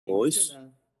voice,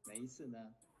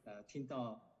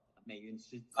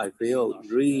 I feel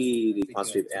really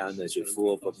positive energy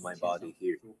full of my body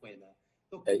here.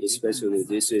 And especially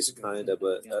this is kind of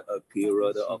a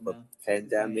period of a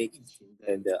pandemic,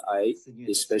 and I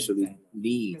especially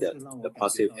need the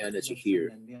positive energy here.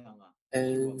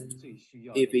 And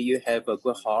if you have a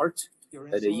good heart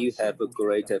and you have a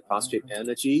great positive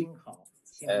energy,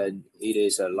 and it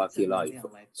is a lucky life.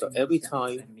 So every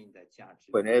time,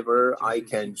 whenever I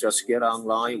can just get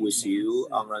online with you,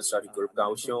 online study group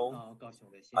Kaohsiung,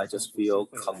 I just feel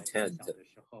content.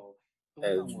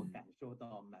 And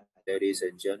ladies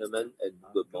and gentlemen, and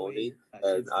good morning.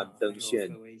 And I'm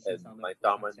Dengxian, and my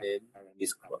Dharma name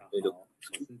is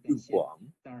Guang.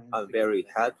 I'm very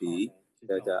happy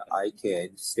that I can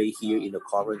stay here in the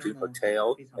quarantine hotel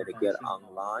and get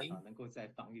online.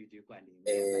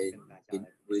 And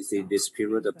within this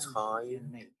period of time,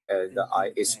 and I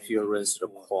experienced the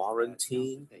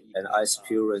quarantine, and I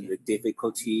experienced the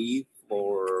difficulty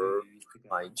for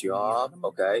my job.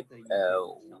 Okay,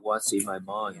 what's in my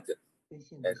mind?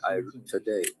 And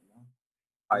today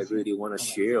I really want to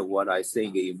share what I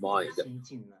think in mind.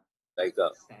 Like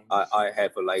I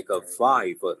have like a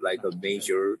five like a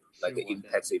major like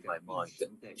impacts in my mind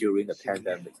during the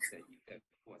pandemic.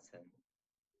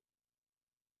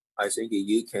 I think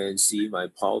you can see my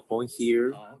PowerPoint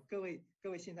here,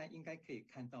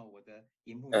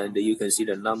 and you can see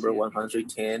the number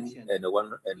 110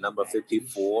 and number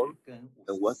 54.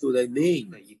 And what do they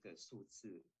mean?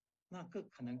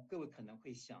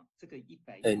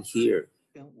 And here,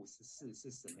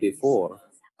 before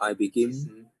I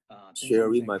begin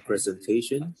sharing my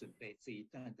presentation,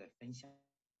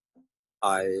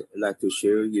 I like to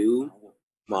share you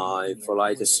my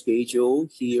flight schedule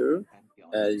here.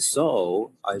 And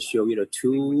so I show you the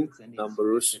two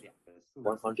numbers,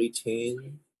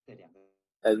 110,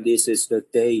 and this is the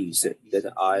days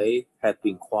that I have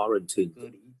been quarantined.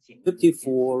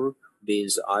 54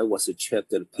 means I was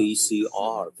checked at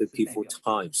PCR 54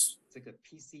 times.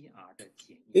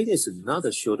 It is not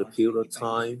a short period of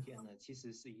time,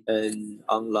 and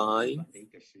online,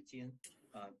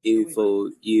 if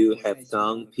you have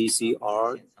done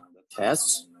PCR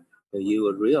tests, you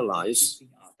will realize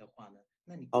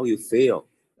how you feel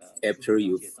after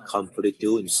you complete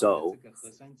doing so.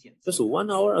 Just 1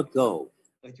 hour ago,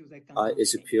 I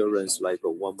experienced like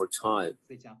one more time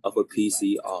of a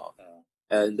PCR.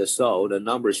 And so the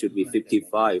number should be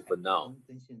 55 for now.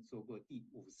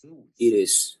 It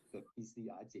is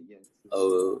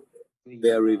a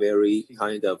very, very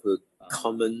kind of a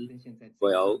common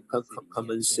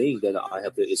thing that I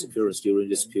have experienced during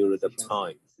this period of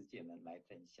time.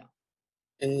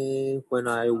 And when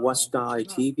I watched the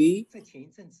TV,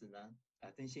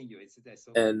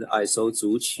 and I saw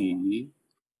Tzu Chi,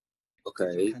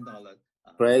 okay,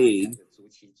 playing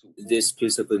this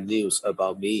piece of news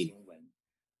about me.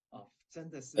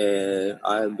 And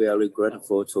I am very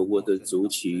grateful toward the Tzu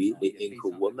Chi, the Ink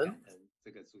woman.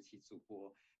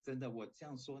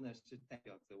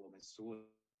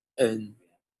 And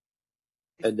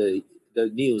the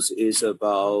news is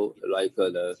about like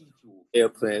the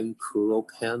airplane crew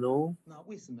panel,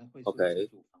 okay,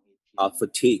 are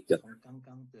fatigued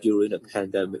during the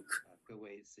pandemic.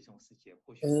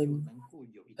 And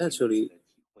actually,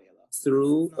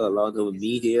 through a lot of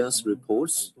media's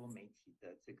reports,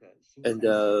 and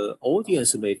the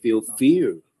audience may feel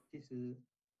fear.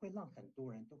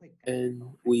 And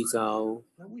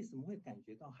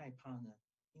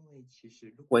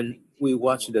when we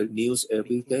watch the news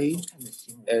every day,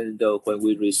 and when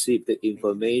we receive the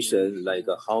information like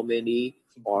how many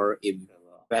are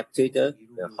infected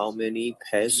and how many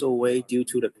pass away due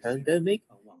to the pandemic,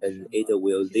 and it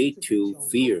will lead to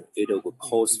fear, it will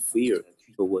cause fear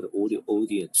toward all the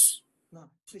audience.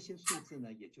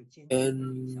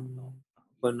 And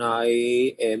when I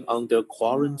am under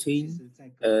quarantine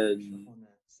and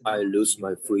I lose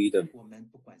my freedom,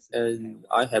 and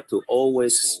I have to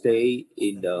always stay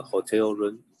in the hotel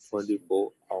room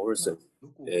 24 hours a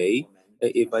day.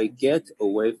 And if I get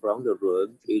away from the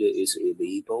room, it is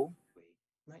illegal.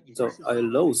 So I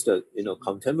lost,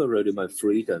 contemporarily my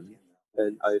freedom,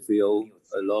 and I feel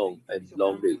alone and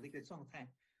lonely.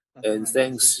 And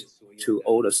thanks to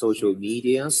all the social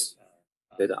medias,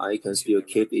 that I can still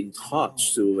keep in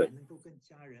touch through it.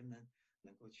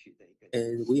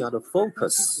 And we are the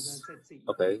focus,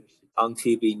 okay, on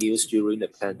TV news during the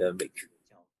pandemic.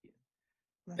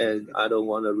 And I don't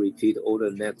want to repeat all the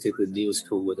negative news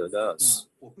toward us.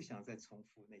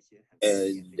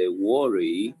 And they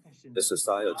worry the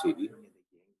society.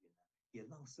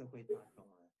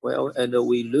 Well, and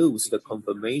we lose the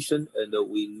confirmation, and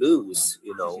we lose,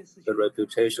 the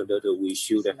reputation that we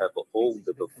should have owned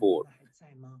before.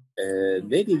 And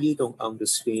maybe you don't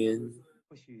understand.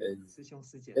 And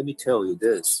let me tell you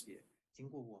this.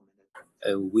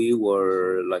 And we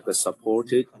were like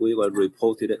supported, we were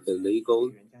reported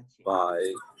illegal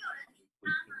by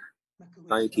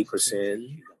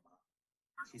 90%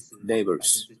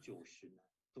 neighbors.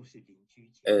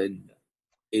 And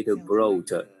it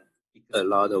brought a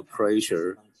lot of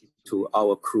pressure to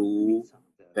our crew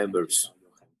members.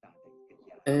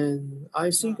 And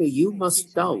I think you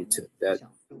must doubt that,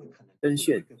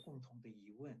 Dengxian.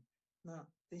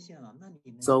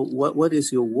 So what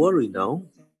is your worry now?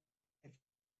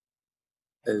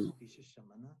 And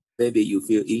maybe you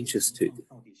feel interested.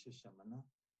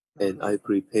 And I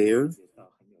prepare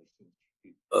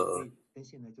a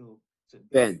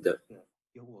band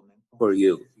for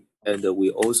you. And we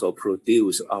also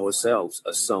produce ourselves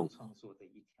a song.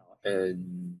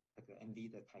 And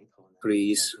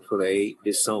please play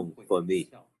this song for me.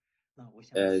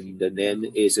 And the name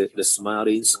is The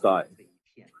Smiling Sky.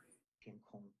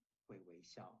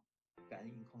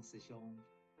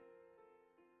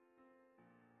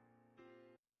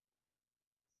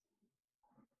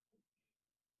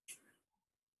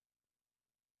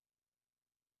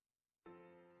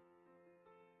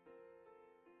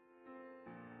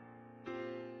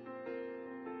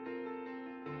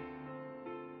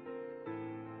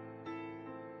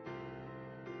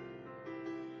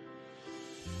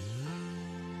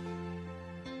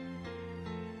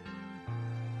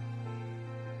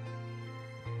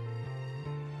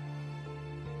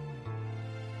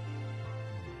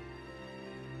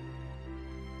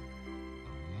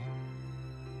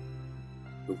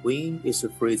 The wind is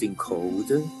freezing cold,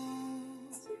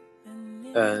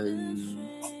 and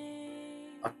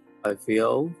I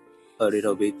feel a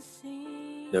little bit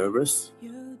nervous.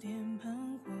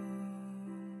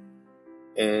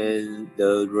 And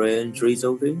the rain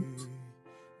drizzling.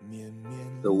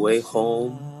 The way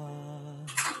home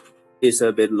is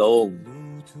a bit long.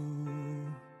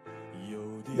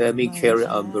 Let me carry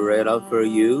an umbrella for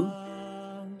you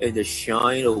and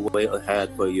shine a way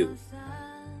ahead for you.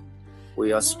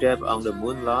 We are step on the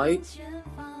moonlight,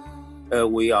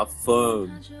 and we are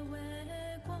firm.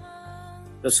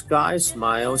 The sky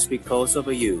smiles because of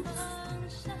you.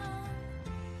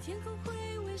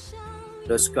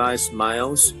 The sky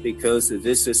smiles because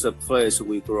this is a place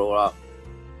we grow up.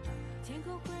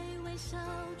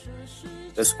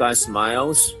 The sky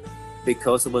smiles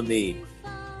because of me.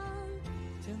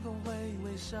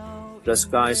 The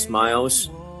sky smiles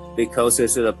because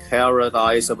it's a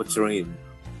paradise of a dream.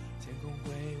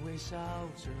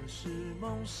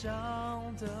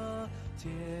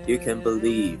 You can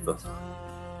believe.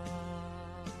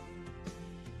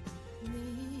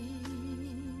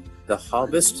 The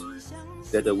harvest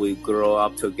that we grow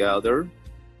up together.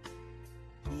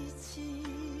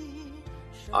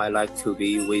 I like to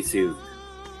be with you.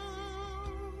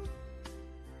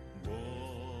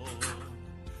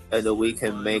 And we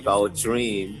can make our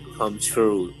dream come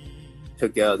true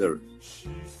together.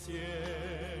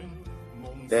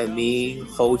 Let me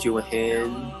hold your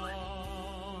hand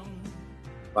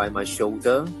by my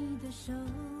shoulder,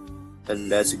 and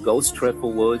let's go straight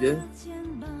forward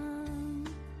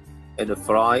and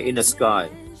fly in the sky.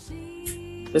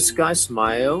 The sky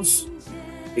smiles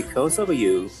because of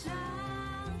you.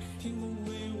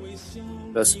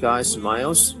 The sky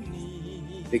smiles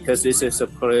because this is a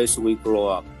place we grow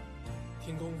up.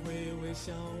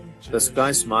 The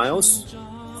sky smiles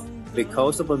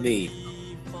because of me.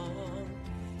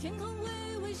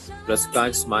 The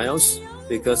sky smiles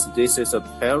because this is a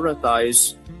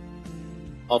paradise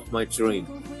of my dream.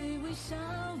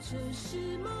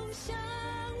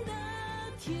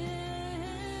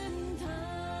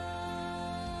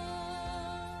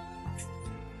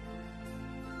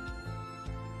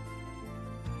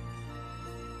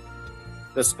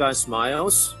 The sky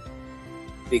smiles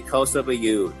because of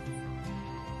you.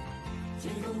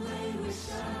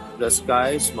 The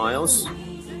sky smiles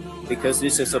because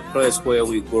this is a place where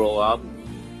we grow up.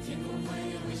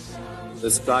 The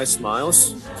sky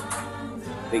smiles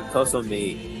because of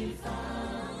me.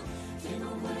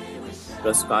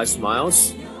 The sky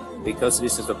smiles because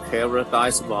this is a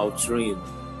paradise of our dream.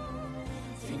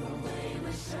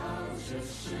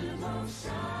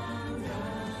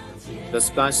 The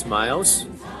sky smiles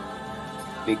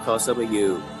because of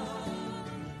you.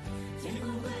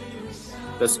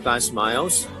 The sky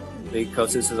smiles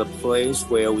because this is a place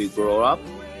where we grow up.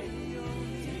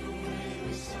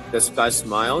 The sky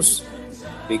smiles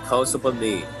because of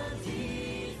me.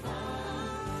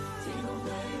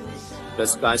 The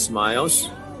sky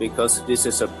smiles because this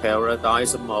is a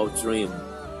paradise of our dream.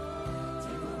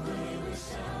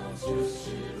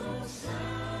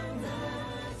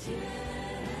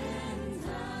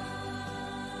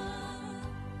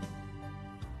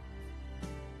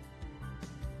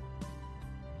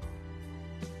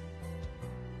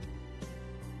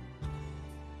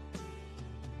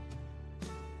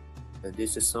 And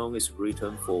this song is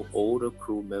written for all the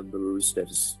crew members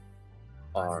that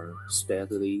are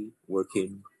steadily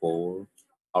working for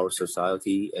our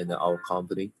society and our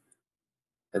company.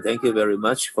 And thank you very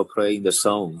much for playing the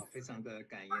song.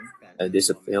 And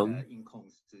this film.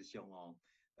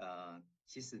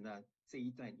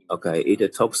 Okay,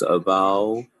 it talks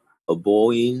about a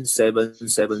Boeing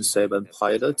 777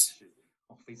 pilot.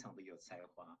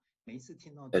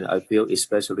 And I feel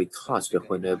especially touched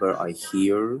whenever I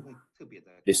hear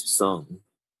this song.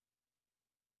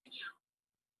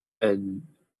 And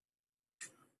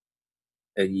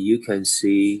you can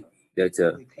see that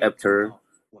after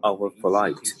our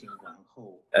flight,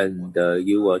 and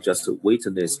you will just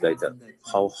witness that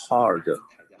how hard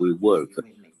we work.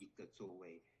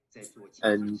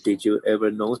 And did you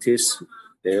ever notice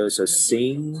there's a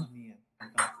scene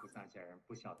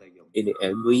in the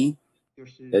MV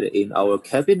that in our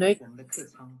cabinet,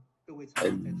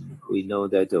 and we know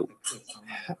that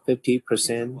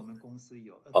 50%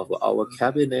 of our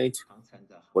cabinet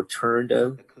were turned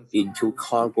into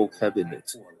cargo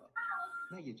cabinet.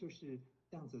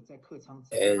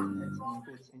 And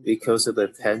because of the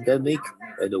pandemic,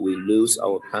 and we lose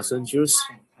our passengers,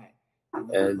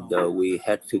 and we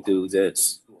had to do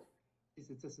this.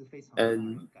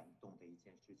 And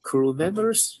crew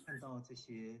members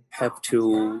have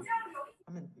to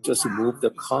just move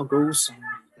the cargoes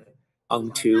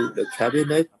onto the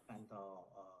cabinet.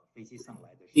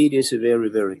 It is very,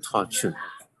 very touching.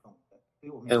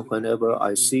 And whenever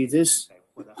I see this,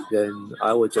 then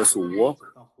I will just walk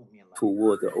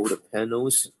toward all the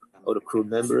panels, all the crew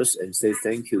members, and say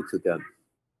thank you to them.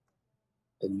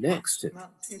 And next,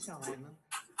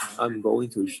 I'm going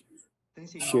to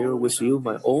share with you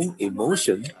my own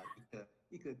emotion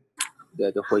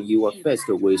that when you are faced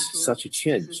with such a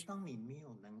change,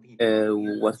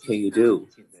 and what can you do?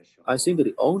 I think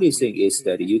the only thing is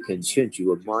that you can change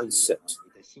your mindset.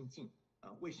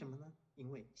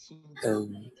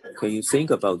 And can you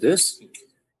think about this?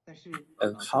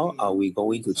 And how are we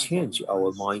going to change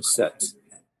our mindset?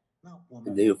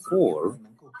 And therefore,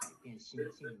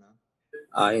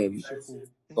 I am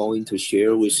going to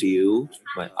share with you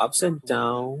my ups and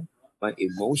downs, my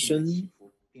emotion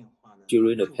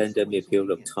during the pandemic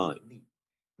period of time.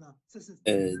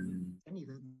 And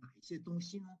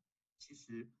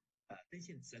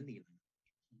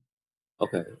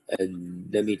okay, and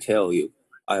let me tell you,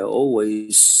 I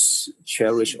always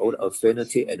cherish all the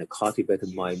affinity and cultivate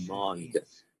my mind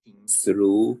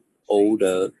through all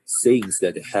the things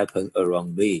that happen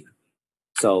around me.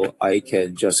 So I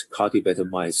can just cultivate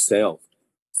myself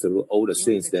through all the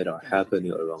things that are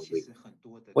happening around me.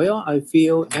 Well, I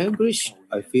feel anguish,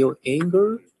 I feel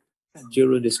anger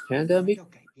during this pandemic.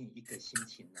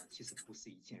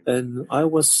 And I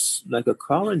was like a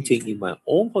quarantine in my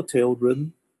own hotel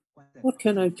room. What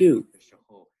can I do?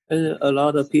 And a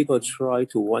lot of people try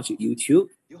to watch YouTube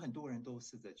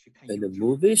and the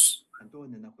movies,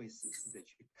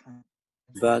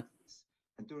 but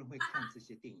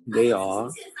they are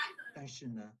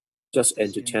just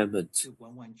entertainment,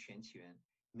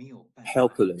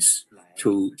 helpless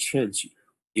to change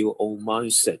your own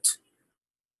mindset.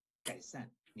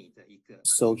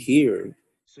 So here,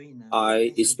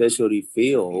 I especially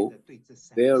feel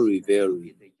very,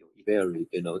 very, very,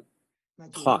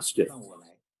 touched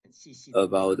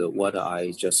about what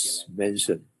I just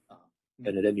mentioned.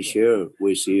 And let me share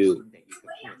with you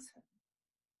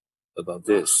about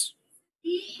this.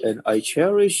 And I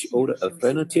cherish all the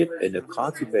affinitive and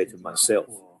cultivate myself.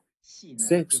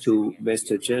 Thanks to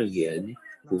Mr. Zheng Yan,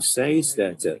 who says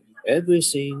that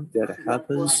everything that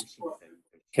happens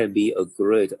can be a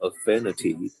great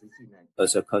affinity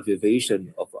as a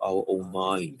cultivation of our own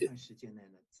mind.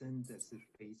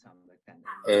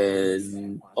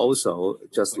 And also,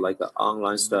 just like the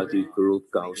online study group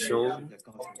Kaohsiung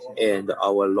and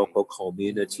our local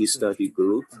community study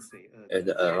group and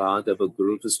a lot of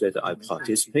groups that I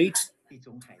participate.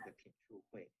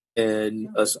 And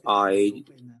as I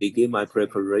begin my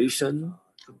preparation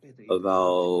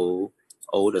about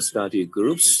all the study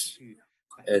groups,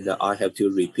 and I have to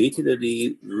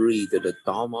repeatedly read the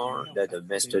Dharma that the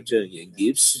Master Zheng Yan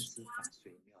gives.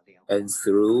 And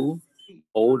through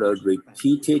all the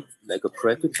repeated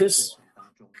practice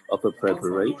of the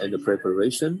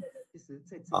preparation,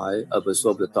 I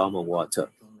absorb the Dharma water.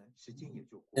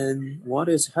 And what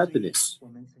is happiness?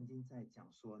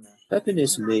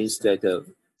 Happiness means that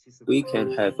we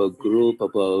can have a group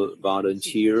of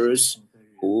volunteers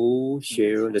who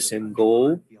share the same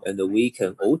goal, and we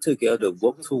can all together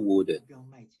work toward it.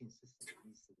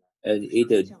 And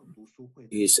it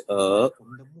is a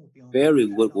very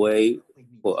good way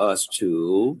for us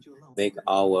to make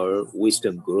our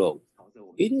wisdom grow.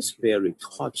 It is very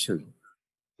touching.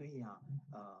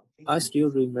 I still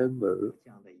remember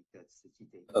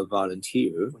a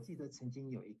volunteer,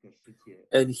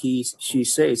 and she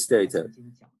says that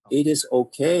it is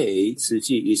okay, Tzu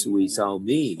Chi is without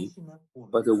me,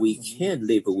 but we can't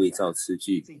live without Tzu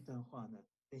Chi.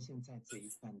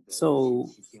 So,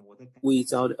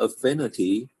 without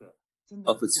affinity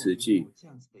of Tzu Chi,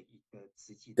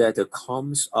 that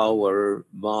calms our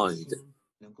mind.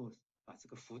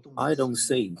 I don't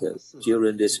think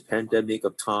during this pandemic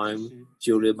of time,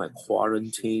 during my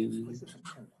quarantine,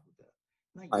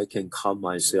 I can calm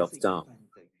myself down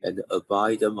and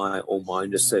abide my own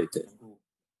mindset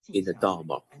in the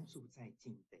Dharma.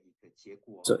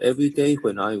 So every day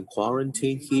when I'm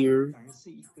quarantined here,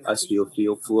 I still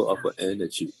feel full of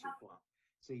energy.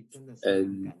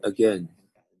 And again,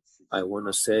 I want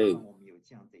to say,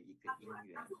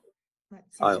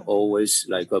 I always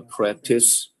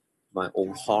practice my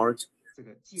own heart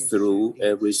through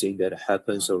everything that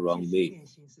happens around me.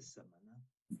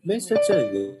 Mr.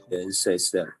 Zheng says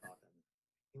that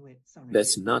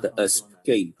that's not an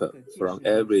escape from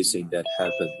everything that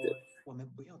happened.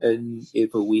 And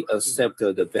if we accept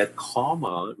the bad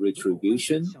karma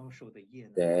retribution,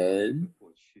 then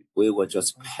we will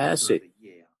just pass it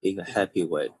in a happy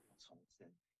way.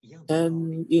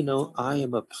 And, I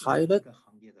am a pilot,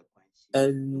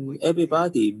 and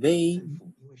everybody may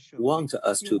want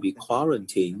us to be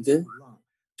quarantined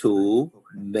to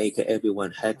make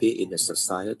everyone happy in the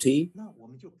society.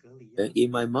 And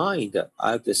in my mind,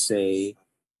 I have to say,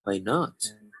 why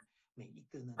not?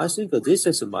 I think this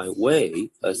is my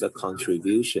way as a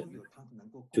contribution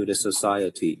to the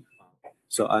society.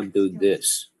 So I'm doing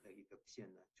this.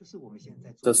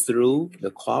 So through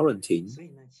the quarantine,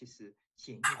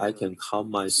 I can calm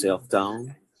myself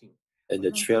down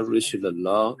and cherish the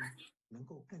love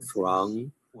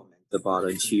from the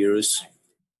volunteers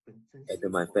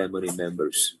and my family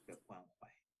members.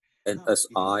 And as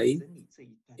I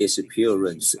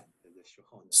experience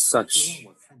such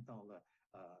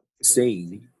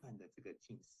thing,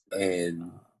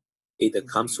 and it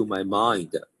comes to my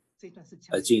mind,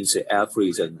 a Jin's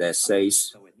aphorism that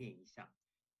says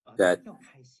that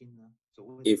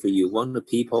if you want the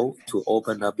people to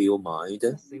open up your mind,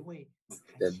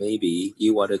 then maybe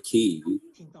you are the key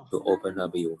to open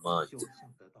up your mind.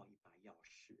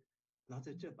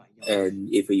 And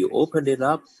if you open it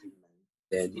up,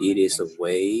 then it is a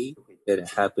way that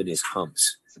happiness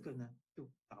comes.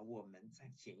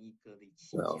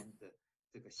 Well,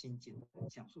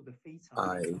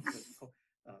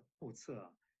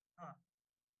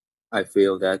 I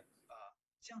feel that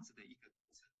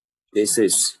this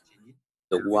is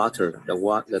the water,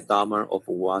 the Dharma of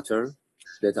water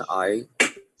that I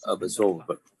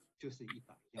absorb.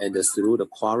 And through the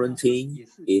quarantine,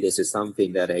 it is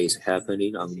something that is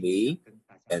happening on me,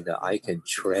 and I can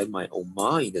train my own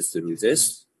mind through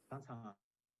this.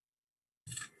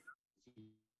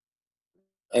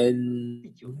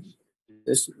 And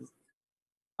this,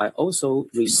 I also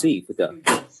received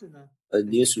a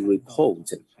news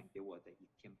report,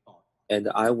 and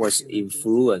I was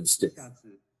influenced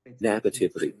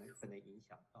negatively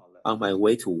on my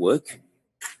way to work.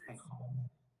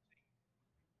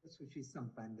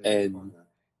 And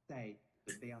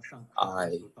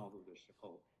I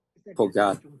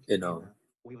forgot,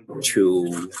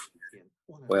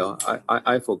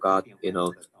 I forgot,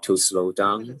 to slow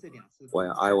down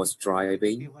while I was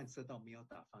driving.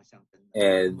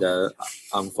 And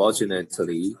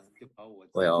unfortunately,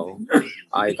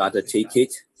 I got a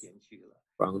ticket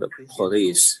from the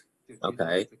police,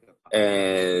 okay?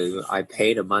 And I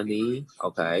paid the money,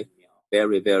 okay,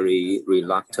 very, very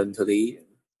reluctantly,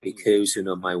 because,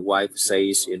 my wife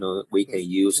says, we can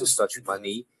use such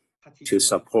money to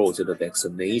support the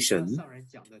vaccination.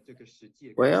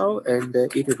 Well, and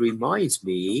it reminds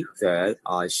me that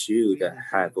I should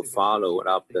have followed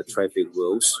up the traffic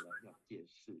rules.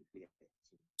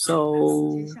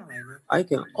 So I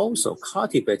can also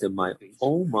cultivate my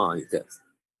own mind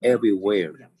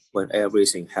everywhere when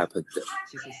everything happened.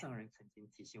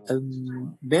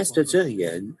 Master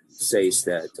Zheng says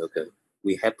that, okay,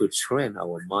 we have to train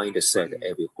our mindset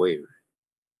everywhere,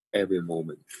 every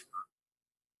moment.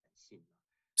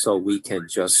 so we can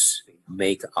just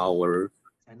make our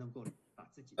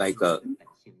like a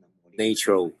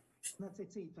nature,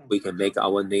 we can make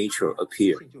our nature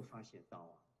appear.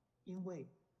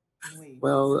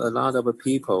 Well, a lot of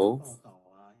people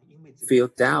feel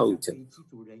doubt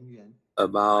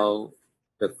about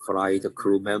the flight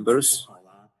crew members.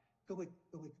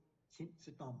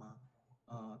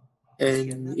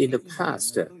 And in the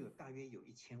past,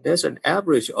 there's an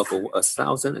average of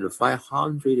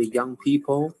 1,500 young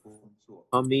people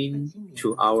coming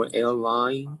to our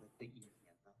airline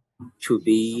to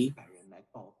be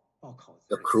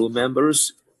the crew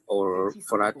members or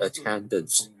flight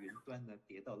attendants.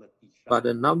 But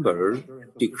the number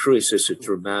decreases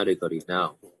dramatically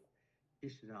now.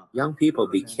 Young people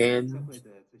became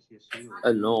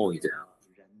annoyed,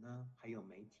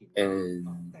 and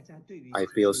I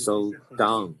feel so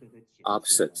down,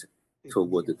 upset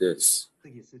toward this.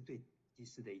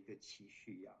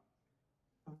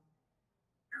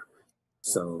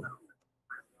 So,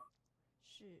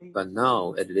 but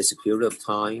now at this period of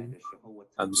time,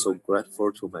 I'm so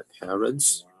grateful to my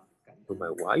parents, to my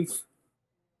wife,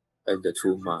 and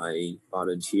to my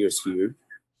volunteers here.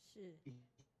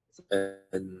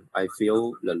 And I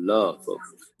feel the love,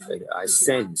 and I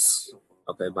sense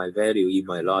my value in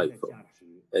my life,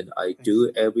 and I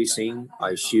do everything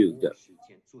I should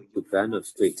to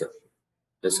benefit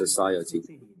the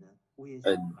society.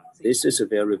 And this is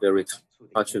very, very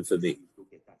touching for me.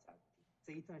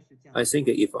 I think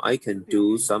if I can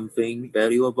do something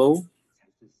valuable,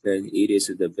 then it is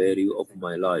the value of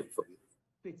my life.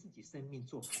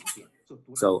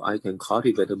 So I can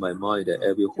cultivate my mind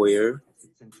everywhere,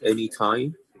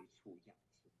 anytime.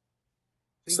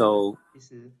 So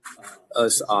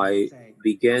as I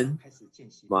began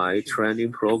my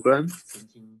training program,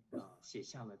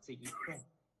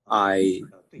 I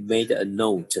made a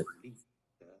note,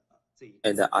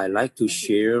 and I like to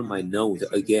share my note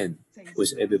again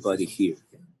with everybody here.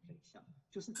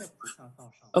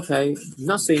 Okay,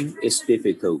 nothing is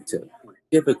difficult.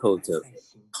 Difficult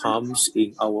comes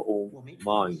in our own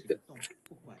mind.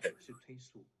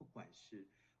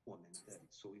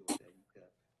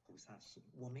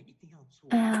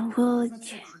 We'll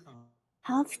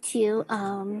have to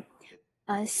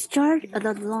start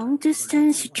a long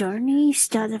distance journey,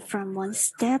 started from one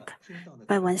step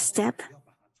by one step.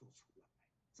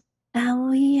 And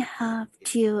we have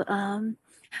to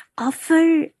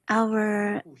offer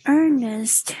our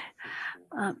earnest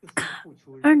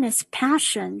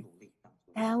passion.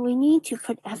 And we need to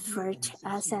put effort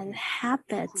as a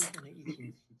habit.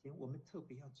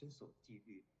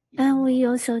 And we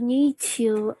also need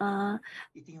to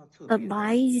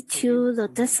abide to the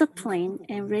discipline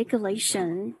and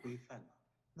regulation.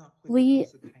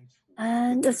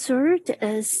 And the third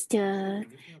is the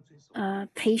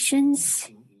patience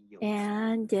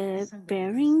and the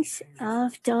bearings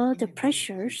of all the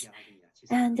pressures.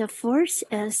 And the fourth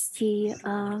is the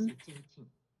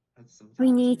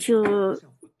we need to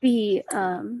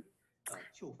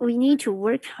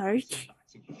work hard,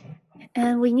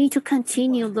 and we need to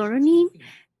continue learning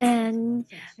and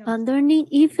learning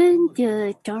even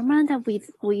the Dharma that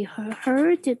we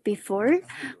heard before.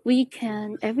 We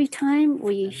can, every time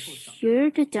we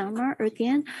hear the Dharma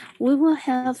again, we will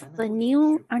have a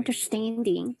new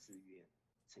understanding.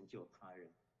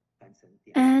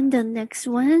 And the next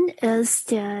one is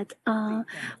that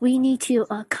we need to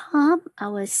calm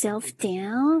ourselves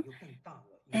down,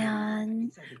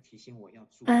 and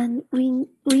we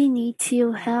need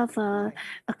to have a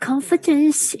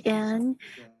confidence, and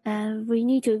we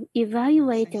need to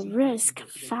evaluate the risk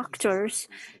factors,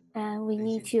 and we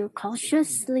need to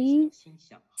consciously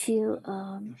to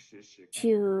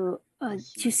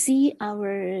see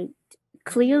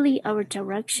clearly our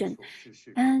direction.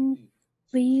 And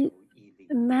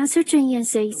Master Cheng Yen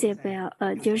says about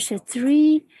there's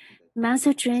three.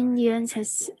 Master Cheng Yen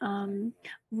has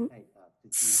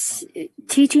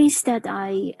teachings that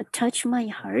I touch my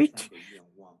heart.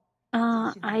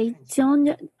 I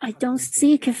don't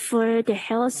seek for the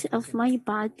health of my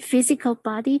physical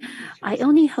body. I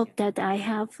only hope that I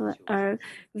have a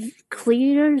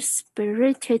clear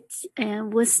spirited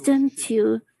and wisdom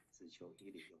to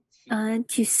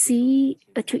see,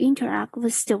 to interact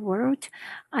with the world.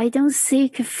 I don't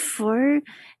seek for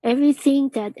everything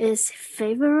that is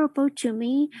favorable to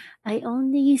me. I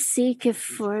only seek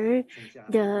for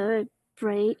the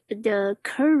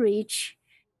courage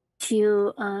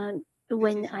to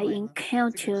when I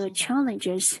encounter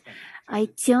challenges. I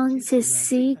don't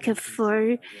seek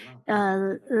for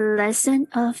a lesson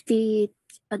of the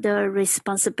the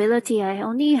responsibility. I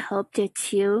only hoped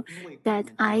that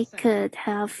I could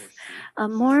have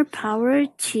more power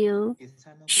to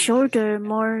shoulder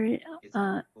more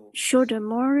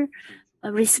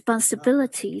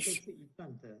responsibilities.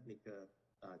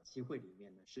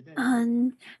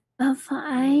 And if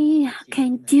I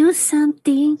can do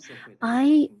something,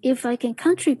 if I can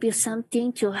contribute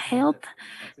something to help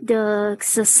the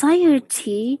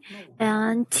society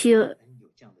and to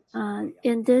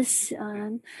in this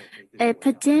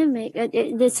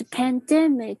this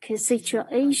pandemic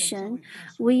situation,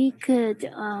 we could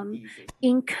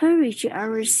encourage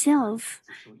ourselves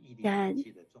that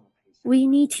we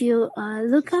need to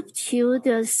look up to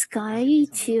the sky,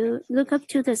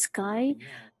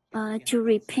 to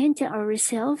repent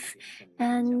ourselves.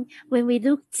 And when we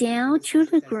look down to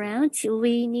the ground,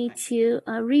 we need to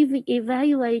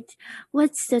evaluate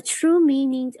what's the true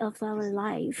meaning of our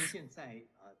life.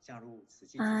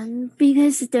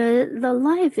 Because the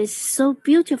life is so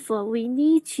beautiful, we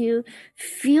need to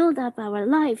fill up our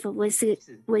life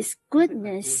with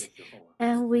goodness,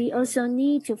 and we also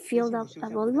need to fill up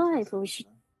our life with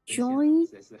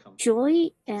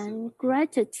joy and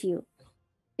gratitude.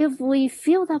 If we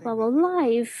fill up our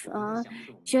life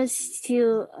just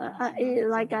to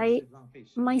like I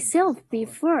myself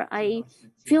before, I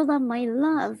filled up my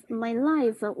life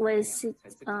with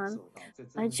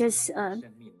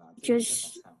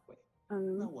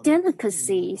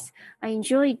delicacies. I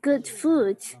enjoy good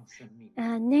food.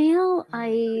 And now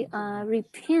I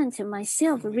repent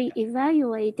myself,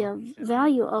 reevaluate the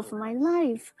value of my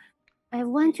life. I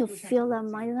want to fill up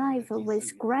my life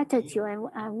with gratitude.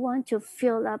 I want to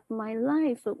fill up my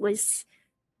life with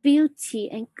beauty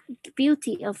and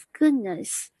beauty of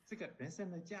goodness.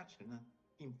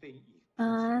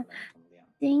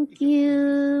 Thank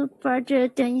you, Brother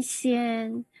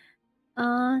Dengxian.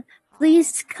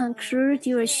 Please conclude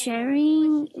your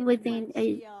sharing within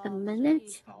a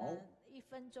minute.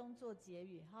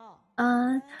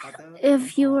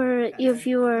 If you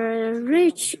are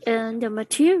rich in the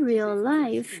material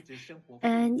life,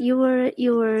 and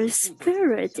your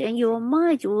spirit and your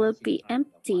mind will be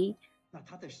empty.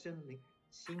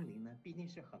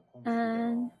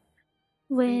 And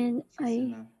when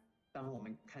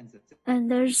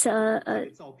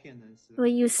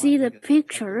you see the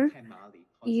picture,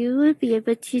 you will be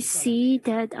able to see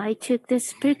that I took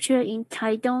this picture in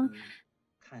Taitung.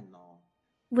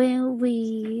 When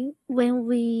we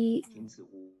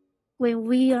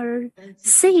are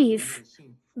safe,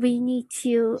 we need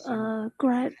to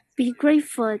be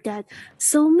grateful that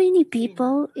so many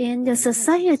people in the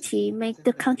society make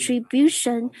the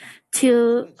contribution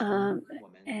to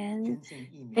and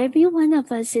every one of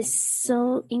us is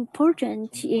so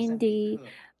important in the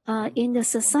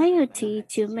society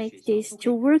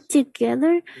to work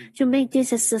together to make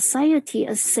this a society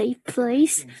a safe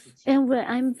place. And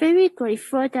I'm very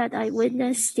grateful that I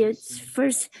witnessed its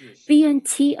first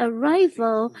BNT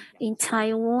arrival in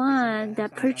Taiwan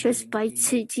that purchased by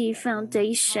Tzu Chi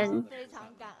Foundation.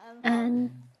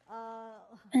 And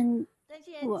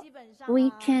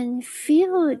we can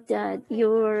feel that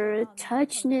your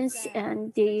touchness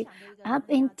and the up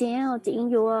and down in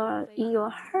your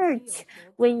heart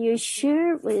when you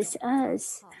share with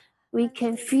us. We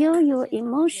can feel your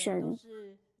emotion.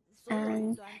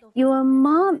 And your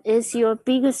mom is your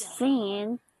biggest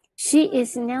fan. She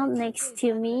is now next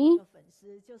to me.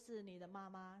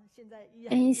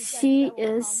 And she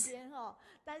is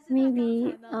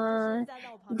maybe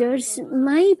there's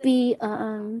might be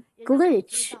a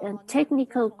glitch, a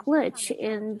technical glitch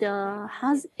in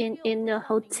the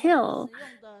hotel,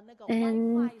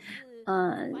 and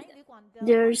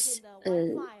there's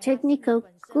a technical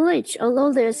glitch.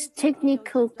 Although there's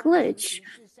technical glitch,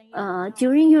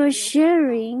 during your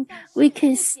sharing, we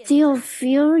can still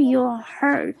feel your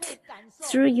heart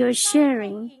through your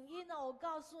sharing.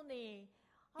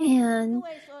 And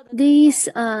these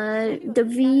the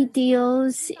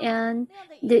videos and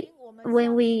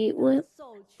when we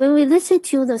listen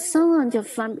to the song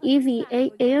from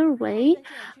EVA Airway,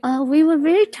 we were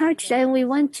very touched, and we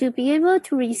want to be able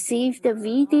to receive the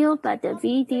video, but the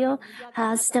video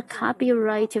has the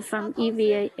copyright from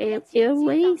EVA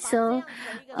Airway. So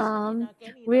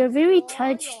we are very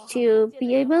touched to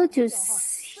be able to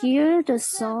hear the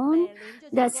song.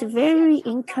 That's very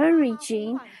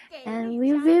encouraging. And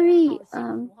we're very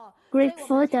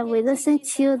grateful that we listened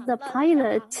to the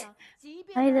pilot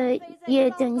Ye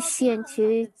Dengxian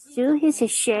to do his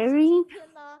sharing.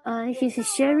 His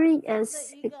sharing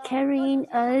is carrying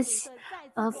us,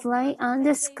 flying on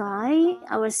the sky.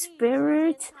 Our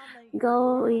spirit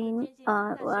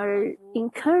are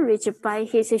encouraged by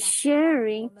his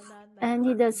sharing. and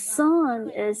the sun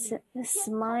is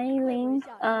smiling,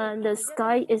 the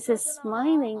sky is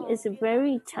smiling, is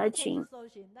very touching.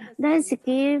 Let's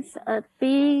give a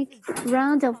big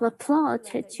round of applause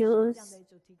to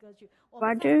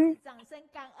brother.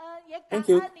 Thank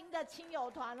you.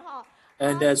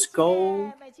 And let's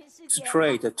go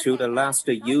straight to the last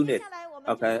unit.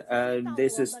 Okay, and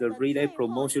this is the relay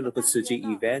promotion of the Tzu Chi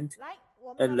event.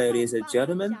 And ladies and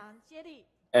gentlemen,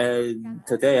 and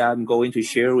today I'm going to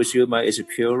share with you my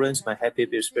experience, my happy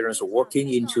experience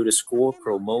working into the school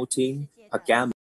promoting Pagama.